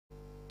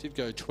Did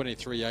go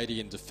 23.80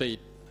 in defeat,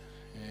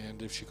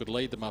 and if she could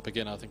lead them up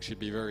again, I think she'd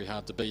be very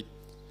hard to beat.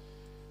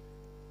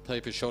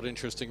 Paper Shot,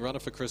 interesting runner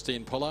for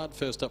Christine Pollard.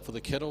 First up for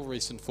the Kettle.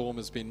 Recent form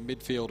has been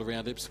midfield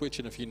around Ipswich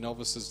and a few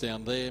novices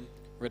down there.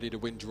 Ready to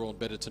win, drawn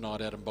better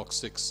tonight out in box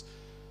 6.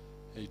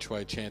 Each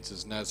way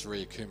chances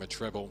Nasri, Akuma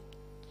treble.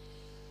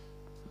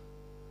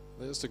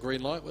 There's the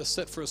green light. We're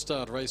set for a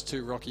start. Race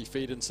 2, Rocky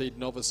Feed and Seed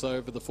novice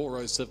over the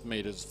 407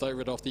 metres.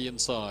 Favourite off the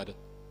inside.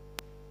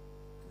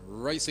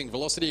 Racing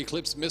Velocity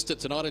Eclipse missed it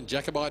tonight, and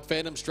Jacobite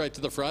Phantom straight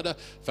to the front.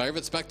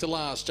 Favourites back to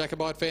last.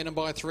 Jacobite Phantom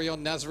by 3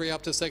 on Nasri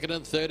up to second,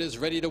 and third is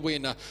Ready to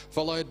Win,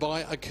 followed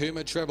by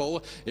Akuma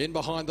Treble. In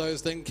behind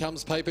those then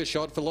comes Paper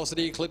Shot.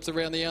 Velocity Eclipse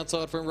around the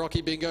outside from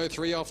Rocky Bingo.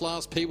 3 off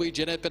last. Pee Wee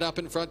Jeanette, but up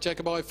in front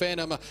Jacobite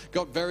Phantom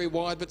got very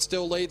wide but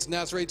still leads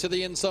Nasri to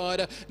the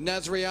inside.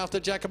 Nasri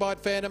after Jacobite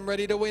Phantom.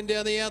 Ready to Win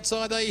down the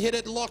outside. They hit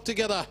it locked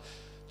together.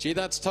 Gee,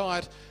 that's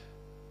tight.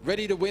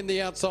 Ready to Win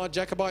the outside,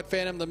 Jacobite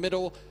Phantom the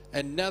middle,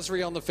 and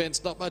Nasri on the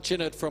fence. Not much in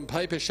it from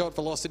Paper Shot,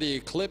 Velocity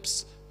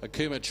Eclipse,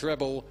 Akuma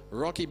Treble,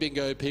 Rocky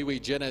Bingo, Pee Wee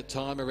Jeanette.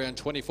 Time around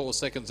 24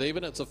 seconds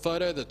even. It's a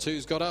photo. The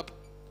two's got up.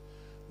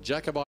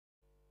 Jacobite